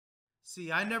See,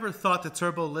 I never thought the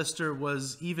Turbolister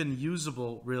was even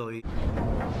usable, really.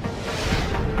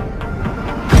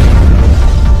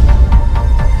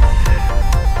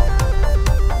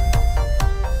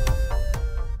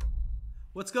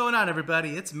 What's going on,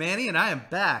 everybody? It's Manny, and I am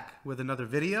back with another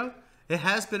video. It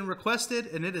has been requested,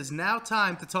 and it is now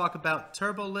time to talk about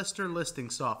Turbolister listing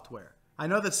software. I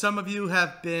know that some of you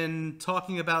have been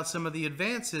talking about some of the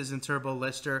advances in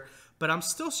Turbolister, but I'm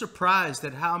still surprised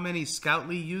at how many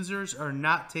Scoutly users are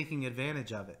not taking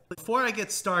advantage of it. Before I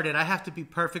get started, I have to be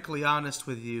perfectly honest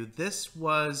with you. This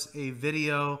was a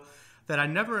video that I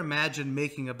never imagined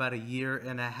making about a year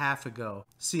and a half ago.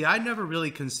 See, I never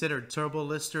really considered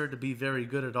Turbolister to be very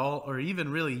good at all or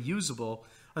even really usable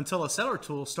until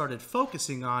asellertool started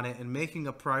focusing on it and making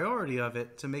a priority of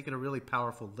it to make it a really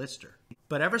powerful lister.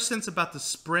 But ever since about the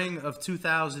spring of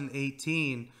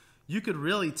 2018, you could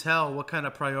really tell what kind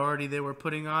of priority they were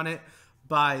putting on it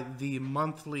by the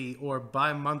monthly or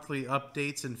bi-monthly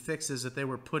updates and fixes that they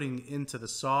were putting into the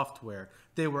software.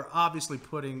 They were obviously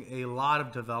putting a lot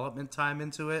of development time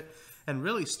into it and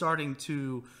really starting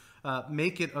to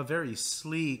make it a very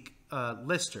sleek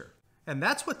lister. And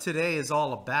that's what today is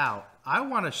all about. I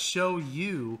want to show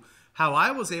you how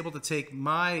I was able to take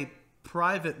my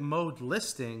private mode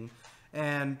listing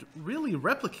and really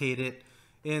replicate it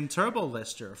in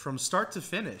Turbolister from start to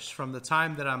finish, from the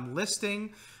time that I'm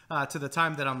listing to the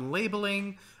time that I'm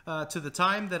labeling to the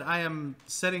time that I am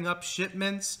setting up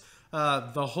shipments,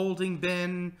 the holding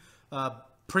bin,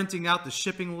 printing out the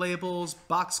shipping labels,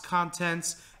 box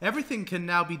contents. Everything can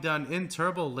now be done in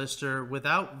Turbolister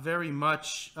without very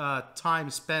much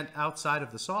time spent outside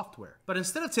of the software. But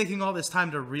instead of taking all this time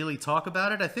to really talk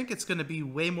about it, I think it's going to be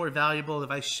way more valuable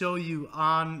if I show you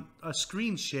on a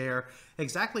screen share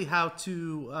exactly how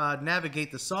to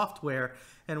navigate the software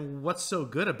and what's so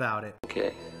good about it.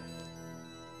 Okay.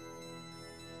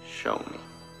 Show me.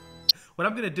 What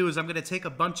I'm going to do is I'm going to take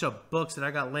a bunch of books that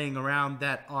I got laying around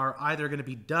that are either going to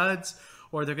be duds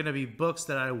or they're going to be books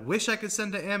that I wish I could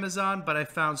send to Amazon, but I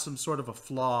found some sort of a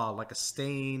flaw, like a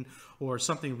stain or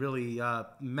something really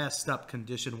messed up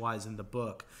condition-wise in the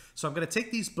book. So I'm going to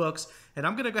take these books and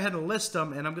I'm going to go ahead and list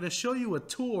them, and I'm going to show you a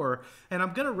tour, and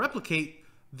I'm going to replicate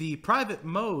the private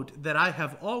mode that I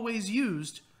have always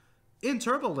used in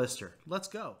Turbolister. Let's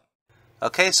go.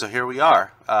 Okay, so here we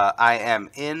are. I am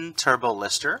in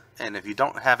Turbolister, and if you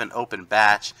don't have an open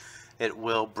batch, it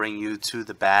will bring you to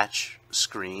the batch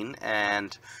screen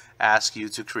and ask you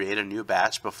to create a new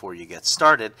batch before you get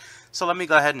started. So let me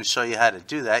go ahead and show you how to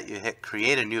do that. You hit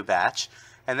create a new batch,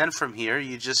 and then from here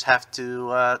you just have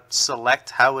to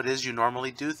select how it is you normally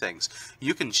do things.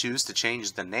 You can choose to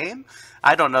change the name.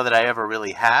 I don't know that I ever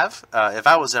really have. If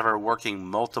I was ever working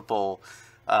multiple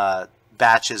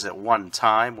batches at one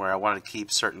time where I wanted to keep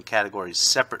certain categories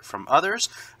separate from others,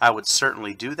 I would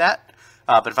certainly do that.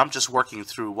 But if I'm just working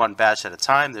through one batch at a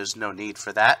time, there's no need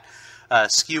for that.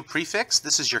 SKU prefix,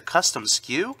 this is your custom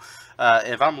SKU.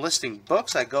 If I'm listing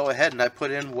books, I go ahead and I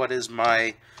put in what is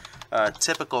my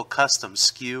typical custom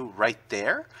SKU right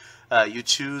there. You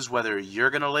choose whether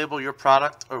you're going to label your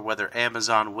product or whether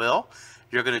Amazon will.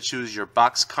 You're going to choose your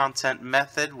box content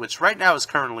method, which right now is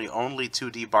currently only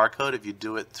 2D barcode if you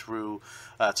do it through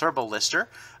Turbolister,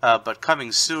 but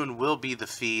coming soon will be the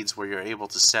feeds where you're able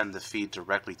to send the feed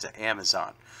directly to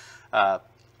Amazon.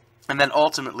 And then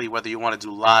ultimately, whether you want to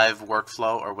do live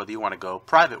workflow or whether you want to go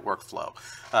private workflow.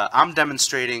 I'm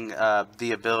demonstrating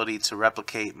the ability to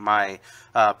replicate my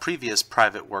previous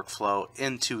private workflow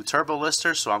into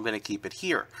Turbolister, so I'm going to keep it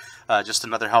here. Just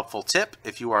another helpful tip,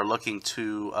 if you are looking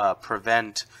to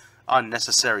prevent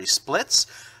unnecessary splits,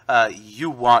 you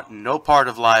want no part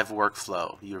of live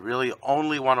workflow. You really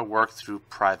only want to work through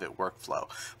private workflow.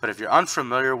 But if you're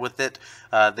unfamiliar with it,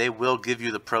 they will give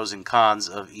you the pros and cons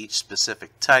of each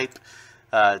specific type.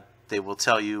 They will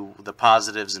tell you the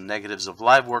positives and negatives of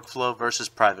live workflow versus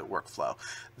private workflow.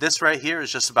 This right here is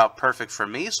just about perfect for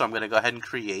me, so I'm going to go ahead and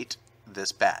create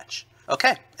this batch.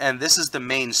 Okay, and this is the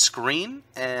main screen,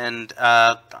 and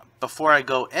before I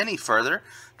go any further,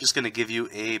 I'm just going to give you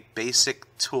a basic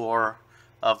tour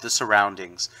of the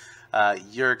surroundings.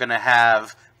 You're going to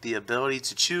have the ability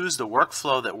to choose the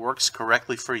workflow that works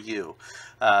correctly for you.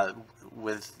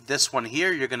 With this one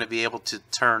here, you're going to be able to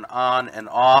turn on and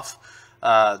off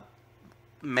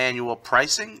manual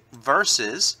pricing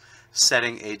versus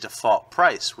setting a default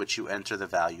price, which you enter the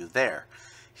value there.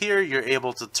 Here you're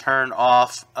able to turn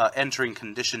off entering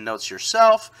condition notes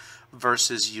yourself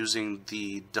versus using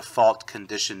the default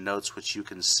condition notes, which you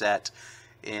can set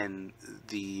in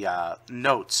the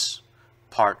notes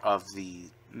part of the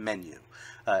menu.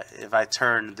 If I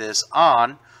turn this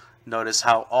on, notice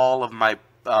how all of my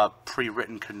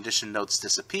pre-written condition notes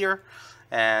disappear,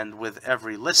 and with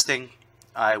every listing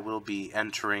I will be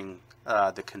entering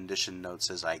the condition notes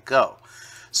as I go.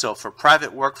 So for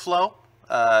private workflow,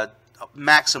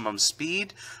 maximum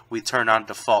speed, we turn on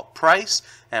default price,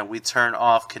 and we turn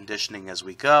off conditioning as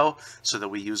we go so that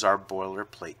we use our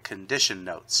boilerplate condition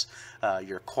notes.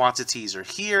 Your quantities are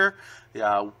here.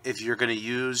 If you're going to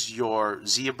use your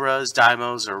zebras,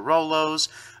 dymos, or rolos,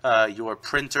 your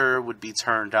printer would be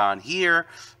turned on here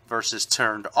versus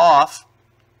turned off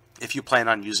if you plan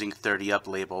on using 30 up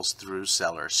labels through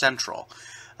Seller Central.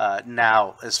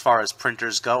 Now, as far as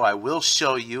printers go, I will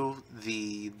show you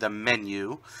the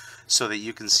menu so that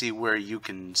you can see where you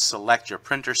can select your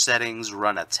printer settings,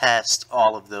 run a test,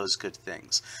 all of those good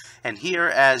things. And here,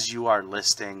 as you are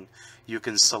listing, you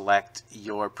can select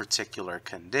your particular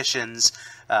conditions.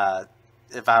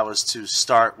 If I was to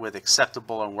start with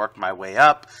acceptable and work my way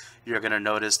up, you're going to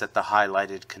notice that the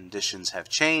highlighted conditions have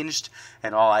changed,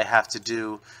 and all I have to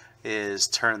do is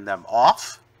turn them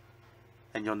off,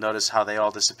 and you'll notice how they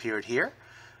all disappeared here.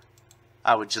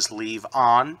 I would just leave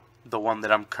on the one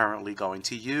that I'm currently going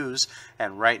to use,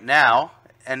 and right now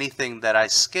anything that I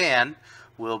scan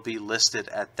will be listed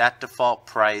at that default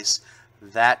price,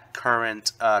 that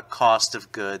current cost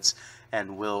of goods,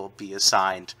 and will be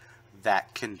assigned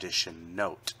that condition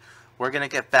note. We're going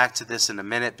to get back to this in a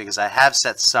minute because I have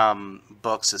set some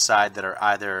books aside that are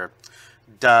either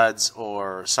duds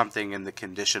or something in the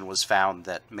condition was found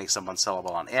that makes them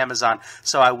unsellable on Amazon.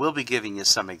 So I will be giving you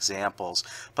some examples.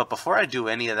 But before I do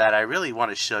any of that, I really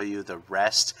want to show you the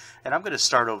rest. And I'm going to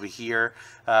start over here.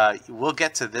 We'll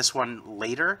get to this one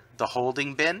later, the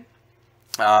holding bin.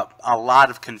 A lot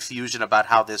of confusion about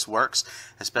how this works,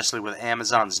 especially with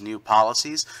Amazon's new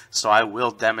policies. So I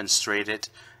will demonstrate it,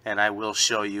 and I will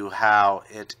show you how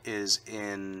it is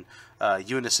in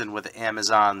unison with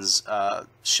Amazon's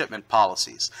shipment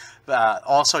policies.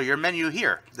 Also, your menu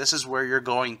here. This is where you're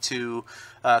going to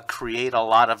create a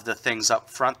lot of the things up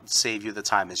front, save you the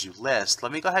time as you list.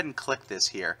 Let me go ahead and click this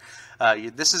here.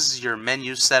 This is your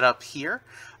menu setup here.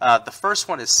 The first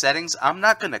one is settings. I'm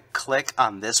not going to click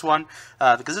on this one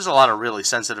because there's a lot of really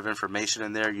sensitive information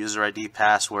in there. User ID,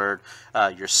 password,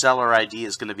 your seller ID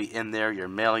is going to be in there, your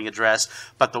mailing address.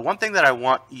 But the one thing that I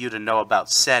want you to know about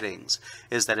settings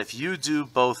is that if you do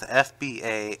both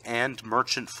FBA and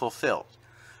merchant fulfilled,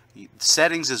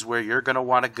 settings is where you're going to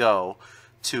want to go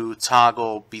to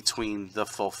toggle between the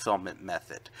fulfillment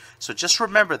method. So just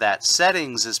remember that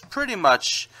settings is pretty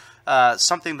much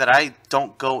something that I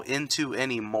don't go into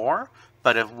anymore,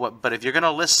 but if you're going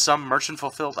to list some merchant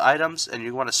fulfilled items and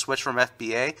you want to switch from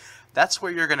FBA, that's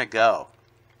where you're going to go.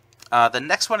 The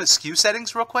next one is SKU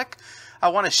settings real quick. I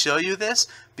want to show you this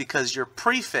because your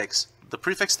prefix, the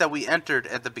prefix that we entered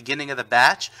at the beginning of the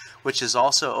batch, which is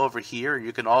also over here,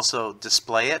 you can also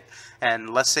display it.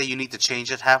 And let's say you need to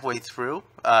change it halfway through.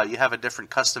 You have a different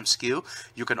custom SKU.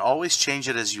 You can always change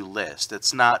it as you list.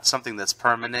 It's not something that's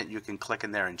permanent. You can click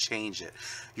in there and change it.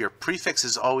 Your prefix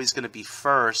is always going to be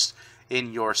first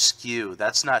in your SKU.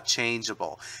 That's not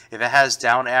changeable. If it has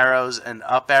down arrows and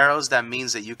up arrows, that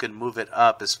means that you can move it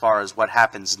up as far as what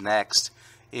happens next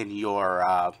in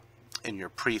your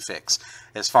prefix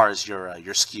as far as your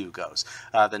SKU goes.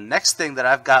 The next thing that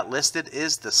I've got listed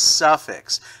is the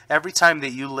suffix. Every time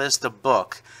that you list a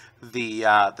book,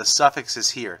 the suffix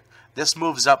is here. This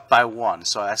moves up by 1.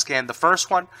 So I scan the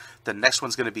first one, the next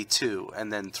one's going to be 2,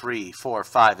 and then 3, 4,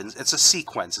 5. And it's a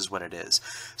sequence is what it is.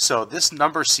 So this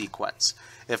number sequence,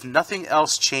 if nothing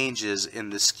else changes in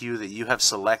the SKU that you have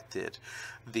selected,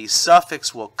 the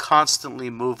suffix will constantly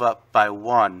move up by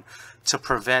 1 to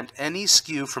prevent any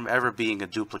SKU from ever being a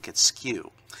duplicate SKU.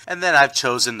 And then I've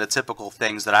chosen the typical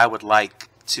things that I would like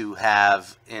to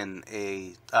have in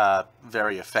a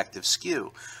very effective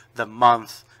SKU. The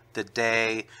month, the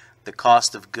day, the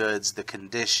cost of goods, the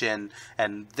condition,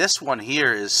 and this one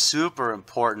here is super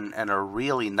important and a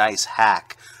really nice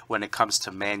hack when it comes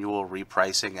to manual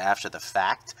repricing after the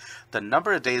fact. The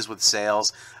number of days with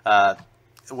sales,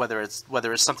 whether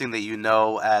it's something that you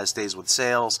know as days with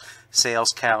sales, sales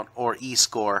count, or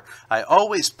e-score, I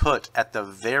always put at the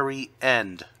very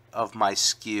end of my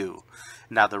SKU.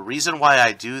 Now the reason why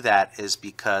I do that is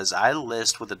because I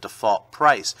list with a default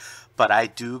price, but I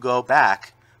do go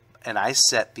back and I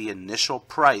set the initial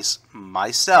price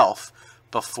myself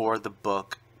before the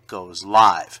book goes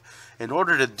live. In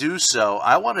order to do so,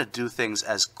 I want to do things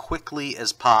as quickly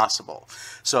as possible.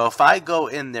 So if I go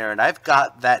in there and I've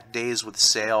got that days with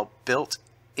sale built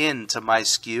into my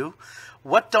SKU,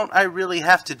 what don't I really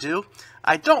have to do?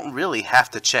 I don't really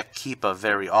have to check Keepa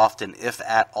very often, if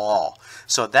at all.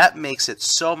 So that makes it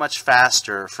so much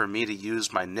faster for me to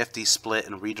use my nifty split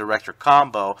and redirector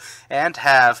combo and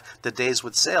have the days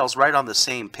with sales right on the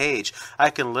same page. I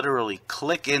can literally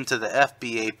click into the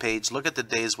FBA page, look at the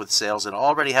days with sales, and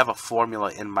already have a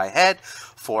formula in my head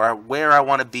for where I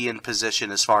want to be in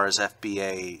position as far as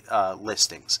FBA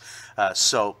listings.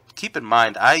 So keep in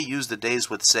mind, I use the days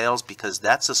with sales because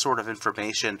that's the sort of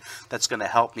information that's going to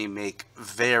help me make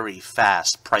very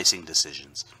fast pricing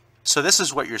decisions. So this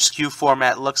is what your SKU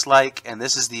format looks like, and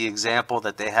this is the example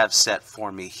that they have set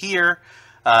for me here.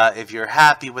 If you're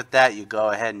happy with that, you go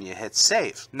ahead and you hit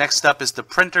save. Next up is the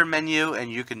printer menu,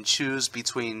 and you can choose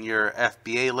between your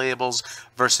FBA labels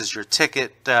versus your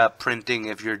ticket printing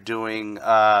if you're doing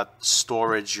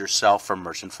storage yourself for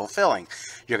merchant fulfilling.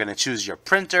 You're going to choose your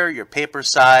printer, your paper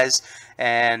size,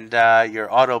 and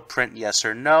your auto print yes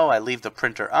or no. I leave the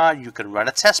printer on. You can run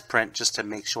a test print just to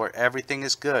make sure everything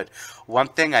is good. One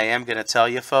thing I am going to tell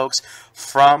you folks,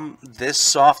 from this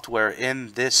software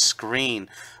in this screen,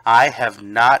 I have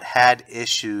not had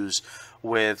issues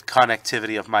with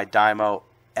connectivity of my Dymo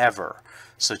ever.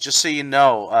 So just so you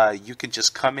know, you can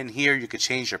just come in here, you can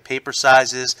change your paper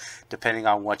sizes depending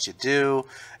on what you do,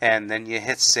 and then you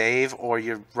hit save, or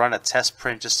you run a test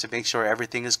print just to make sure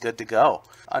everything is good to go.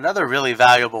 Another really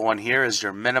valuable one here is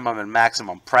your minimum and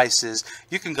maximum prices.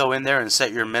 You can go in there and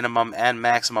set your minimum and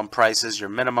maximum prices, your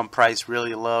minimum price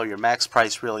really low, your max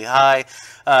price really high,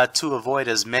 to avoid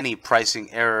as many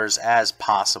pricing errors as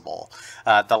possible.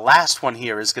 The last one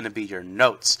here is going to be your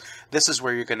notes. This is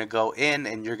where you're going to go in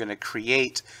and you're going to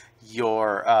create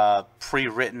your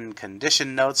pre-written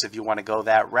condition notes if you want to go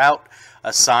that route.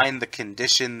 Assign the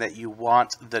condition that you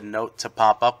want the note to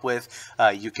pop up with.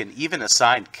 You can even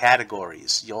assign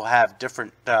categories. You'll have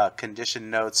different condition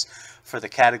notes for the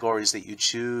categories that you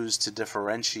choose to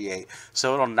differentiate.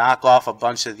 So it'll knock off a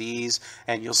bunch of these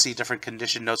and you'll see different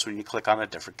condition notes when you click on a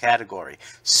different category.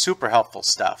 Super helpful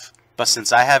stuff. But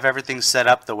since I have everything set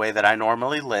up the way that I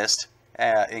normally list,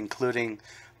 including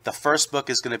the first book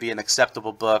is going to be an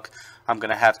acceptable book. I'm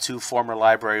going to have 2 former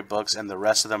library books, and the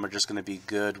rest of them are just going to be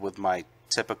good with my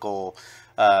typical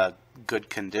good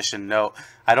condition note.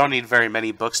 I don't need very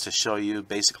many books to show you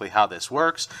basically how this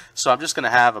works, so I'm just going to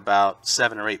have about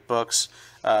 7 or 8 books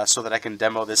so that I can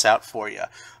demo this out for you.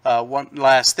 One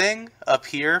last thing up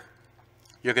here,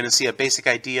 you're going to see a basic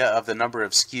idea of the number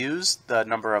of SKUs, the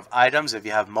number of items if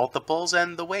you have multiples,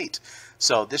 and the weight.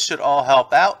 So this should all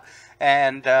help out.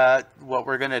 And what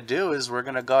we're going to do is we're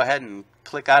going to go ahead and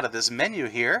click out of this menu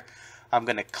here. I'm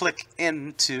going to click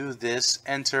into this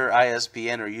Enter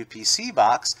ISBN or UPC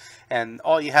box, and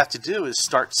all you have to do is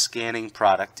start scanning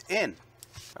product in.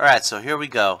 Alright, so here we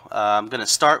go. I'm going to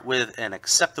start with an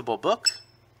acceptable book,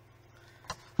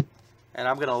 and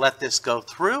I'm going to let this go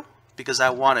through because I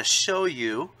want to show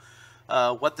you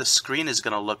what the screen is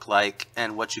going to look like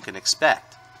and what you can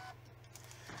expect.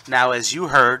 Now, as you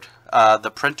heard,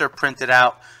 the printer printed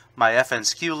out my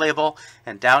FNSKU label,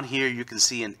 and down here you can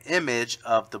see an image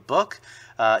of the book.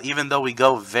 Even though we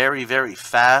go very, very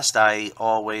fast, I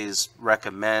always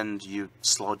recommend you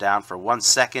slow down for 1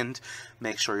 second,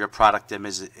 make sure your product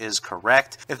image is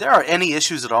correct. If there are any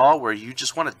issues at all where you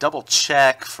just want to double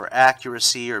check for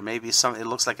accuracy, or maybe it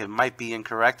looks like it might be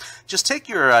incorrect, just take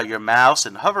your mouse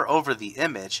and hover over the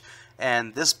image,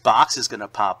 and this box is going to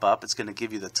pop up. It's going to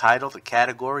give you the title, the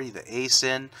category, the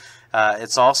ASIN.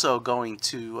 It's also going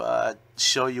to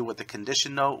show you what the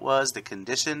condition note was, the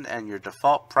condition, and your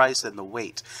default price and the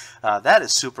weight. That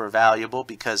is super valuable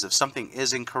because if something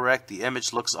is incorrect, the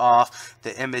image looks off,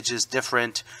 the image is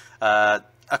different, a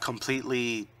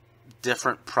completely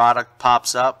different product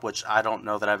pops up, which I don't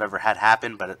know that I've ever had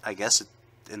happen, but I guess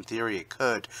in theory it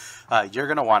could. You're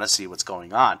going to want to see what's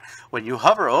going on. When you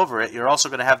hover over it, you're also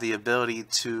going to have the ability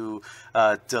to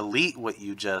delete what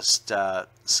you just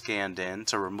scanned in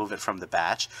to remove it from the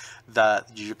batch.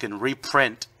 You can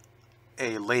reprint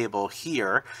a label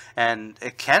here, and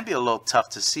it can be a little tough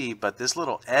to see, but this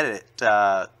little edit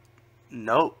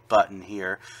note button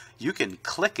here, you can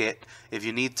click it if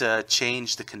you need to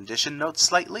change the condition note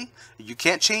slightly. You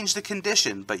can't change the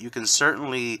condition, but you can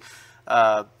certainly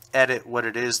edit what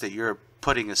it is that you're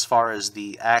putting as far as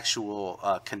the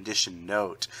actual condition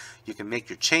note. You can make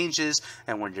your changes,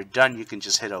 and when you're done you can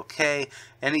just hit OK.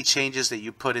 Any changes that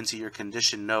you put into your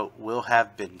condition note will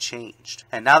have been changed.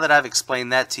 And now that I've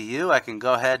explained that to you, I can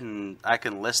go ahead and I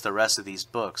can list the rest of these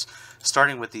books.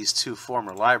 Starting with these 2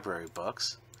 former library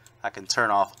books, I can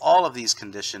turn off all of these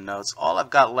condition notes. All I've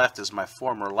got left is my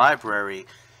former library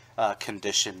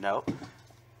condition note.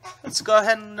 Let's go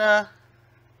ahead and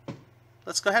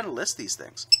list these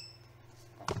things.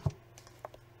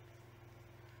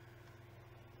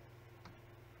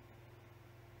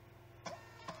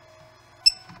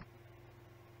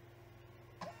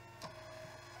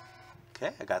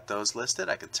 got those listed.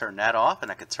 I could turn that off, and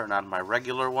I could turn on my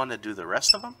regular one to do the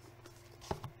rest of them.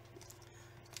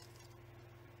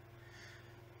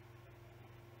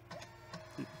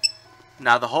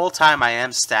 Now the whole time I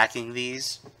am stacking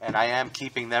these, and I am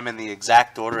keeping them in the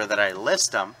exact order that I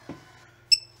list them,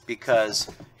 because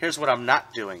here's what I'm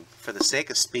not doing. For the sake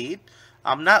of speed,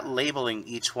 I'm not labeling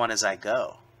each one as I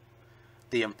go.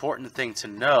 The important thing to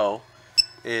know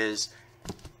is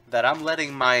that I'm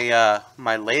letting my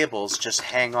my labels just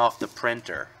hang off the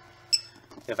printer.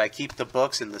 If I keep the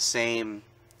books in the same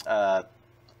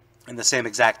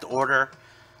exact order,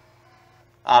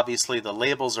 obviously the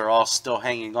labels are all still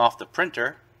hanging off the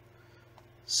printer,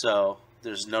 so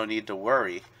there's no need to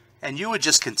worry. And you would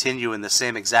just continue in the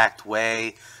same exact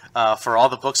way for all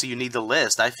the books that you need to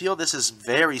list. I feel this is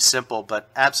very simple, but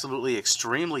absolutely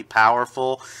extremely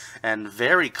powerful and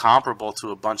very comparable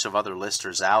to a bunch of other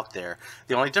listers out there.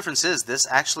 The only difference is this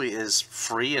actually is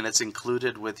free, and it's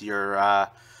included with your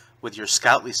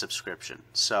Scoutly subscription.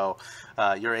 So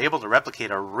you're able to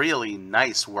replicate a really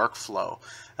nice workflow.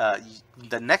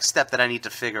 The next step that I need to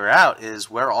figure out is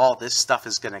where all this stuff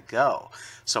is going to go.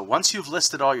 So once you've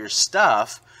listed all your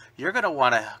stuff, you're going to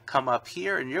want to come up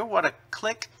here and you want to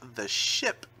click the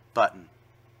ship button.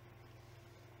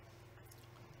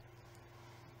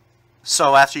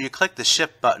 So after you click the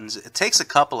ship buttons, it takes a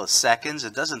couple of seconds.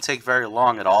 It doesn't take very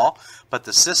long at all, but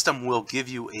the system will give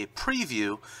you a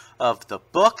preview of the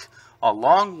book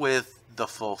along with the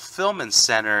fulfillment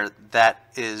center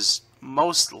that is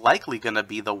most likely going to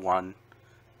be the one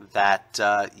that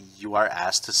you are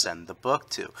asked to send the book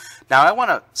to. Now I want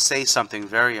to say something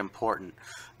very important.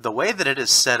 The way that it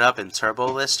is set up in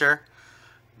Turbolister,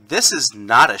 this is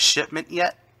not a shipment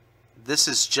yet. This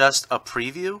is just a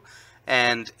preview,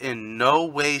 and in no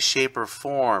way, shape, or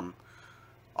form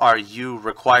are you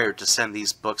required to send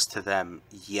these books to them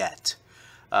yet.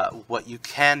 What you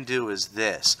can do is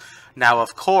this. Now,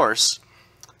 of course,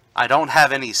 I don't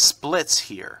have any splits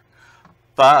here,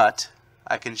 but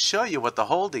I can show you what the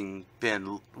holding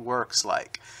bin works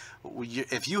like.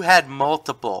 If you had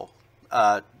multiple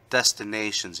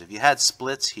destinations, if you had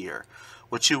splits here,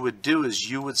 what you would do is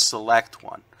you would select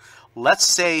one. Let's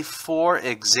say, for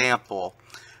example,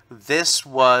 this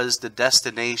was the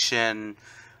destination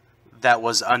that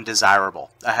was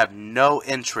undesirable. I have no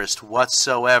interest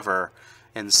whatsoever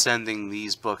in sending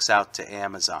these books out to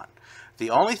Amazon. The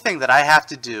only thing that I have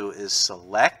to do is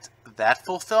select that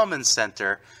fulfillment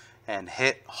center and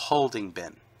hit holding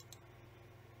bin.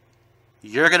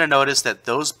 You're going to notice that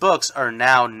those books are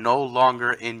now no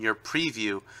longer in your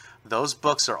preview. Those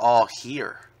books are all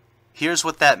here. Here's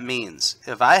what that means.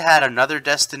 If I had another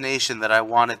destination that I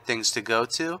wanted things to go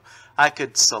to, I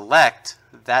could select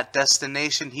that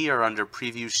destination here under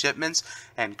preview shipments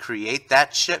and create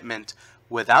that shipment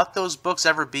without those books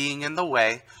ever being in the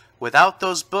way, without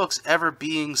those books ever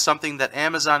being something that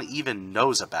Amazon even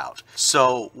knows about.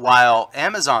 So while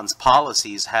Amazon's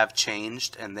policies have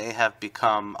changed and they have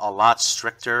become a lot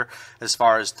stricter as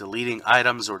far as deleting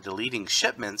items or deleting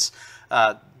shipments,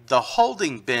 the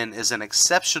holding bin is an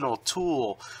exceptional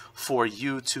tool for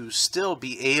you to still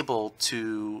be able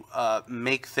to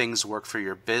make things work for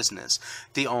your business.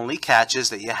 The only catch is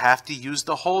that you have to use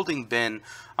the holding bin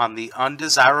on the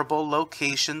undesirable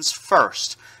locations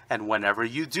first. And whenever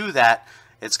you do that,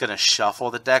 it's going to shuffle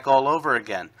the deck all over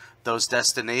again. Those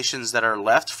destinations that are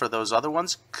left for those other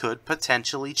ones could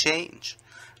potentially change.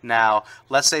 Now,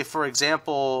 let's say, for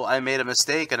example, I made a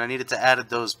mistake and I needed to add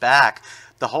those back.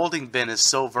 The holding bin is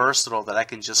so versatile that I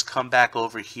can just come back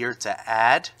over here to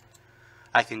add.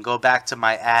 I can go back to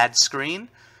my add screen,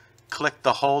 click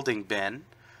the holding bin,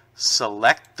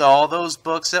 select all those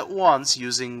books at once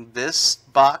using this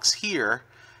box here,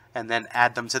 and then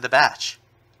add them to the batch.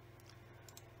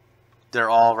 They're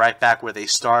all right back where they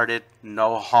started,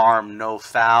 no harm, no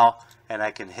foul, and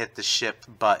I can hit the ship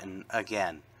button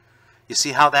again. You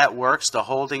see how that works? The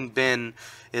holding bin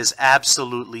is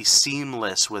absolutely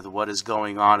seamless with what is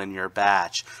going on in your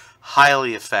batch.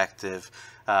 Highly effective,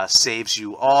 saves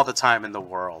you all the time in the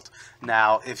world.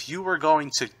 Now, if you were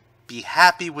going to be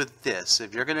happy with this,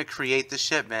 if you're going to create the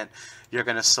shipment, you're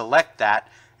going to select that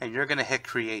and you're going to hit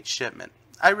create shipment.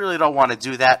 I really don't want to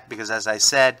do that because, as I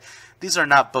said, these are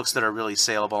not books that are really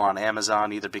saleable on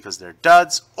Amazon, either because they're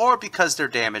duds or because they're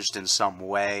damaged in some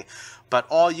way. But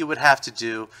all you would have to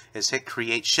do is hit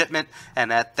create shipment,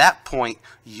 and at that point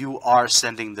you are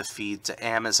sending the feed to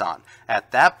Amazon.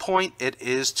 At that point it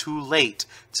is too late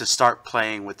to start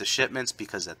playing with the shipments,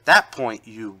 because at that point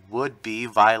you would be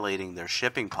violating their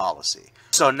shipping policy.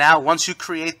 So now once you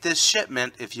create this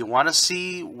shipment, if you want to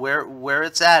see where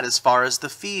it's at as far as the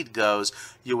feed goes,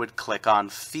 you would click on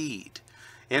feed.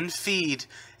 in feed,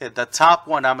 the top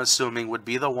one I'm assuming would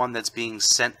be the one that's being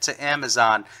sent to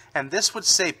Amazon, and this would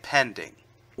say pending.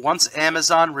 Once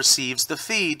Amazon receives the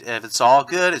feed, if it's all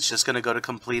good, it's just going to go to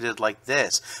completed like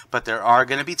this. But there are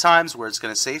going to be times where it's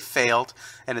going to say failed,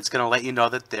 and it's going to let you know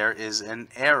that there is an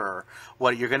error.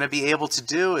 What you're going to be able to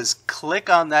do is click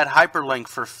on that hyperlink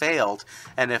for failed,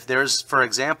 and if there's, for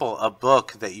example, a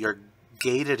book that you're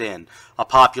gated in, a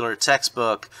popular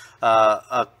textbook,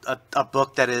 a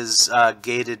book that is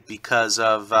gated because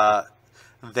of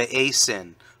the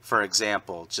ASIN, for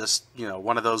example, just, you know,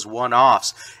 one of those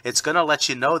one-offs, it's going to let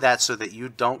you know that so that you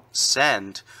don't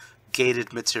send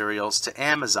gated materials to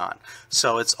Amazon.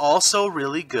 So it's also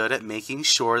really good at making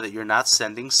sure that you're not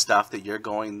sending stuff that you're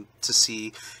going to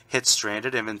see hit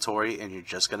stranded inventory and you're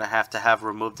just going to have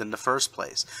removed in the first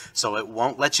place. So it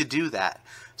won't let you do that.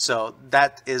 So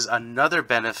that is another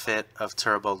benefit of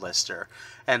Turbolister.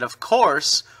 And of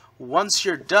course, once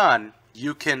you're done,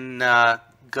 you can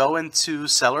go into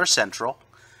Seller Central,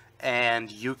 and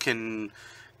you can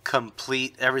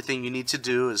complete everything you need to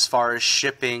do as far as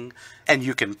shipping, and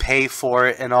you can pay for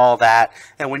it and all that.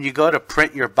 And when you go to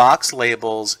print your box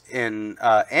labels in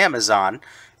Amazon,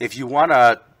 if you want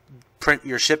to print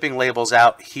your shipping labels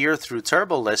out here through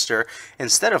Turbolister,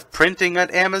 instead of printing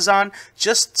at Amazon,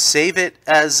 just save it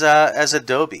as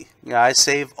Adobe. You know, I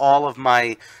save all of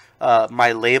my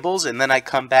my labels, and then I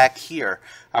come back here.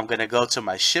 I'm going to go to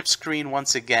my ship screen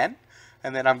once again,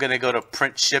 and then I'm going to go to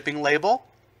print shipping label,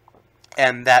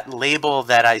 and that label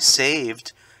that I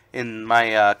saved in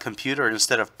my computer,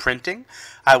 instead of printing,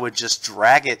 I would just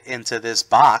drag it into this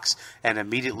box and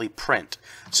immediately print.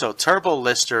 So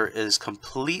Turbolister is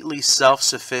completely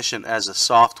self-sufficient as a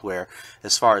software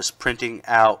as far as printing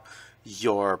out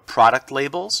your product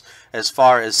labels, as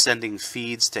far as sending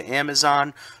feeds to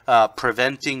Amazon,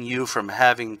 preventing you from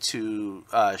having to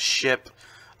ship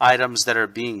items that are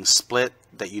being split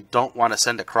that you don't want to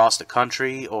send across the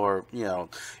country, or, you know,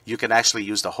 you can actually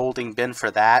use the holding bin for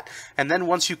that. And then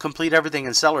once you complete everything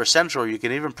in Seller Central, you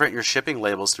can even print your shipping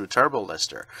labels through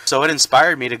Turbolister. So it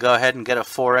inspired me to go ahead and get a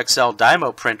 4XL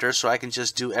Dymo printer so I can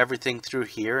just do everything through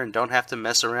here and don't have to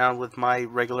mess around with my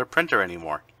regular printer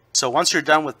anymore. So once you're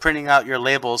done with printing out your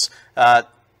labels,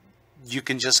 you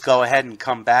can just go ahead and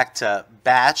come back to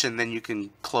batch, and then you can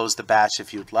close the batch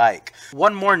if you'd like.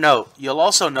 One more note, you'll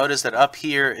also notice that up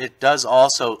here it does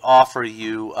also offer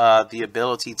you the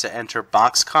ability to enter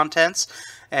box contents,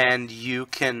 and you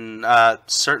can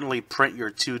certainly print your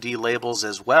 2D labels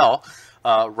as well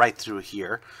right through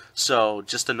here. So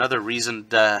just another reason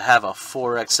to have a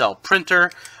 4XL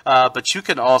printer, but you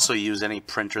can also use any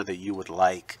printer that you would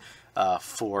like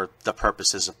for the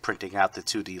purposes of printing out the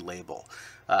 2D label.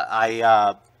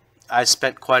 I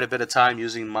spent quite a bit of time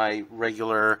using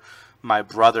my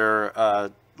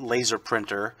brother laser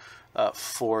printer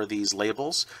for these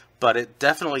labels, but it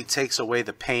definitely takes away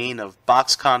the pain of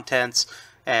box contents,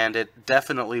 and it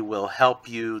definitely will help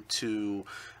you to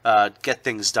get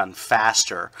things done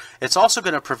faster. It's also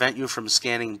going to prevent you from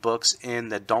scanning books in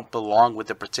that don't belong with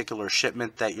the particular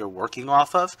shipment that you're working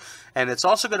off of, and it's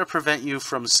also going to prevent you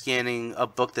from scanning a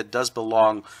book that does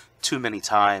belong too many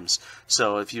times.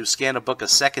 So if you scan a book a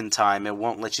second time, it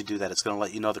won't let you do that. It's going to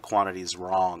let you know the quantity is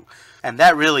wrong. And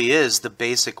that really is the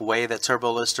basic way that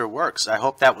Turbolister works. I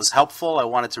hope that was helpful. I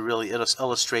wanted to really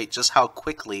illustrate just how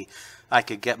quickly I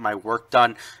could get my work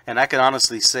done, and I can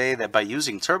honestly say that by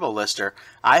using Turbolister,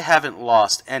 I haven't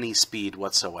lost any speed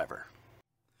whatsoever.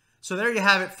 So there you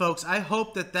have it, folks. I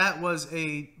hope that that was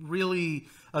a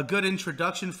good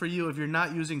introduction for you if you're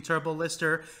not using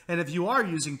Turbolister. And if you are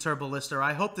using Turbolister,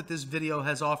 I hope that this video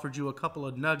has offered you a couple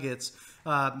of nuggets,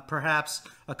 perhaps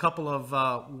a couple of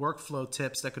workflow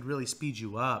tips that could really speed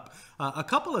you up. A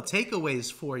couple of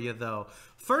takeaways for you, though.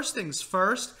 First things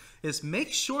first is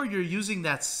make sure you're using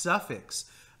that suffix.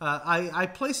 I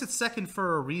place it second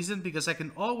for a reason, because I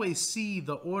can always see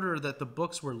the order that the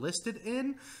books were listed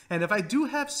in. And if I do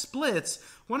have splits,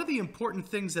 one of the important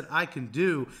things that I can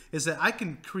do is that I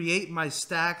can create my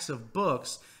stacks of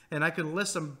books, and I can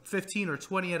list them 15 or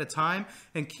 20 at a time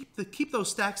and keep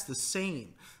those stacks the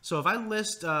same. So if I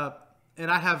list and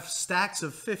I have stacks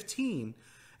of 15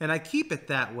 and I keep it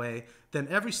that way, then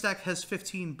every stack has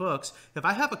 15 books. If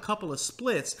I have a couple of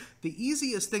splits, the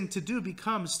easiest thing to do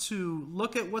becomes to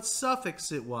look at what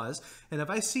suffix it was. And if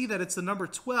I see that it's the number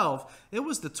 12, it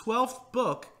was the 12th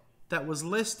book that was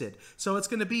listed. So it's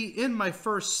going to be in my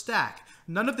first stack.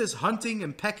 None of this hunting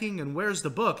and pecking and where's the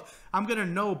book. I'm going to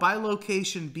know by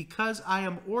location, because I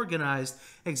am organized,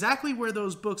 exactly where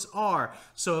those books are.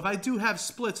 So if I do have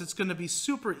splits, it's going to be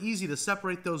super easy to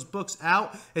separate those books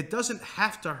out. It doesn't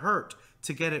have to hurt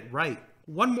to get it right.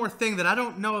 One more thing that I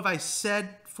don't know if I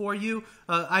said for you.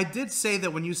 I did say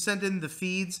that when you send in the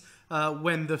feeds,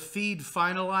 when the feed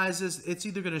finalizes, it's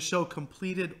either going to show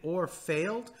completed or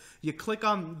failed. You click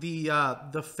on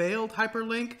the failed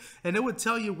hyperlink, and it would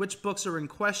tell you which books are in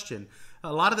question.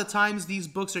 A lot of the times, these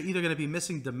books are either going to be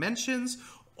missing dimensions,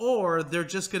 or they're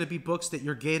just going to be books that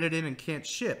you're gated in and can't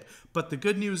ship. But the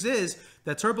good news is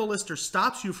that Turbolister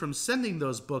stops you from sending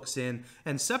those books in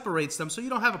and separates them so you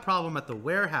don't have a problem at the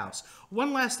warehouse.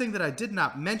 One last thing that I did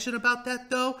not mention about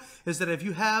that, though, is that if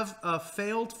you have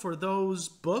failed for those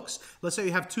books, let's say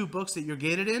you have 2 books that you're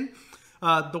gated in,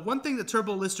 the one thing that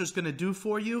Turbolister is going to do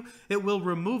for you, it will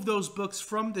remove those books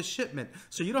from the shipment.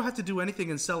 So you don't have to do anything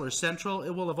in Seller Central.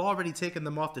 It will have already taken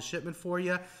them off the shipment for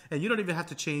you, and you don't even have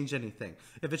to change anything.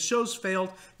 If it shows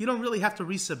failed, you don't really have to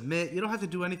resubmit. You don't have to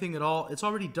do anything at all. It's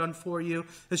already done for you.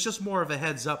 It's just more of a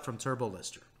heads up from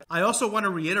Turbolister. I also want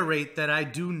to reiterate that I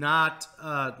do not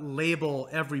label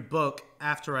every book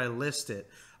after I list it.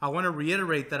 I want to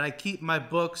reiterate that I keep my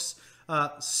books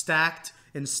stacked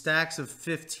in stacks of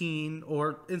 15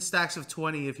 or in stacks of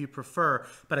 20 if you prefer,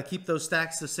 but I keep those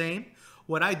stacks the same.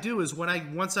 What I do is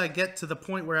once I get to the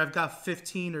point where I've got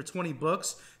 15 or 20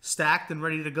 books stacked and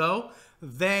ready to go,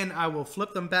 then I will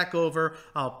flip them back over.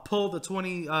 I'll pull the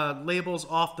 20 labels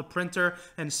off the printer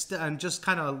and just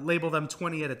kind of label them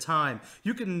 20 at a time.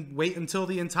 You can wait until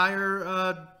the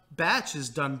entire batch is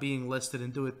done being listed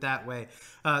and do it that way.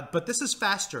 But this is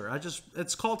faster.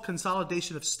 It's called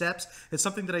consolidation of steps. It's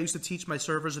something that I used to teach my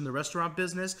servers in the restaurant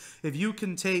business. If you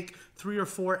can take 3 or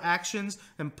 4 actions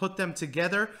and put them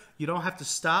together, you don't have to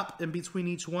stop in between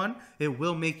each one. It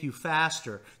will make you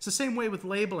faster. It's the same way with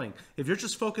labeling. If you're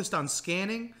just focused on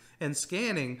scanning,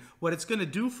 what it's going to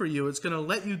do for you, it's going to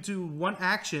let you do one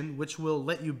action, which will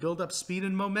let you build up speed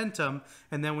and momentum.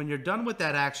 And then when you're done with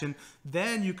that action,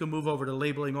 then you can move over to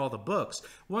labeling all the books.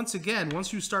 Once again,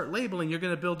 once you start labeling, you're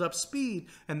going to build up speed.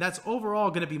 And that's overall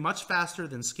going to be much faster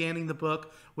than scanning the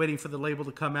book, waiting for the label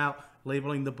to come out,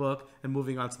 labeling the book, and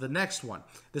moving on to the next one.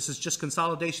 This is just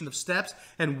consolidation of steps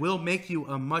and will make you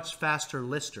a much faster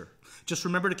lister. Just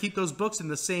remember to keep those books in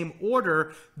the same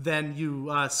order than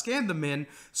you scan them in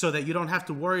so that you don't have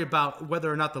to worry about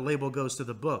whether or not the label goes to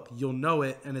the book. You'll know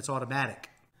it and it's automatic.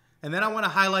 And then I want to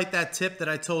highlight that tip that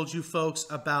I told you folks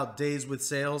about days with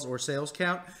sales or sales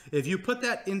count. If you put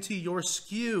that into your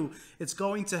SKU, it's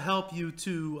going to help you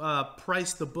to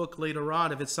price the book later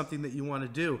on if it's something that you want to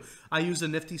do. I use a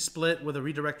nifty split with a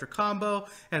redirector combo,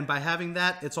 and by having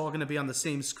that, it's all going to be on the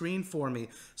same screen for me.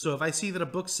 So if I see that a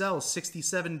book sells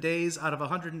 67 days out of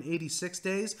 186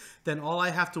 days, then all I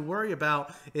have to worry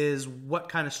about is what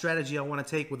kind of strategy I want to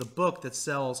take with a book that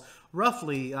sells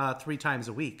roughly 3 times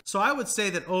a week. So I would say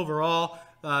that overall,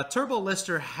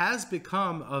 Turbolister has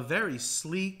become a very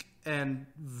sleek and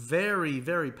very,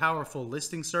 very powerful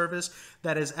listing service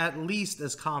that is at least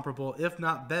as comparable, if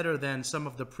not better, than some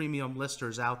of the premium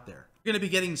listers out there. You're going to be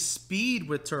getting speed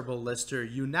with Turbolister.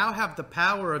 You now have the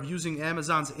power of using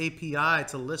Amazon's API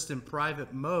to list in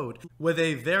private mode with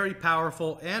a very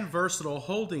powerful and versatile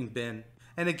holding bin.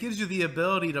 And it gives you the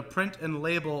ability to print and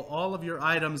label all of your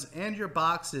items and your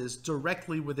boxes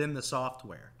directly within the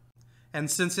software. And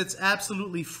since it's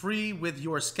absolutely free with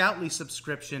your Scoutly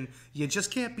subscription, you just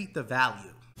can't beat the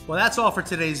value. Well, that's all for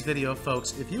today's video,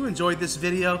 folks. If you enjoyed this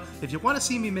video, if you want to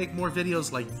see me make more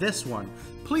videos like this one,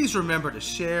 please remember to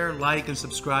share, like, and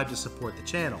subscribe to support the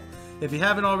channel. If you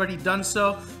haven't already done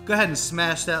so, go ahead and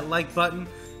smash that like button.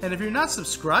 And if you're not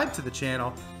subscribed to the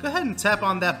channel, go ahead and tap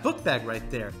on that book bag right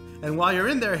there. And while you're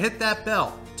in there, hit that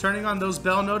bell. Turning on those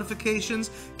bell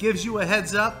notifications gives you a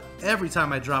heads up every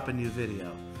time I drop a new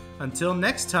video. Until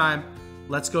next time,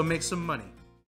 let's go make some money.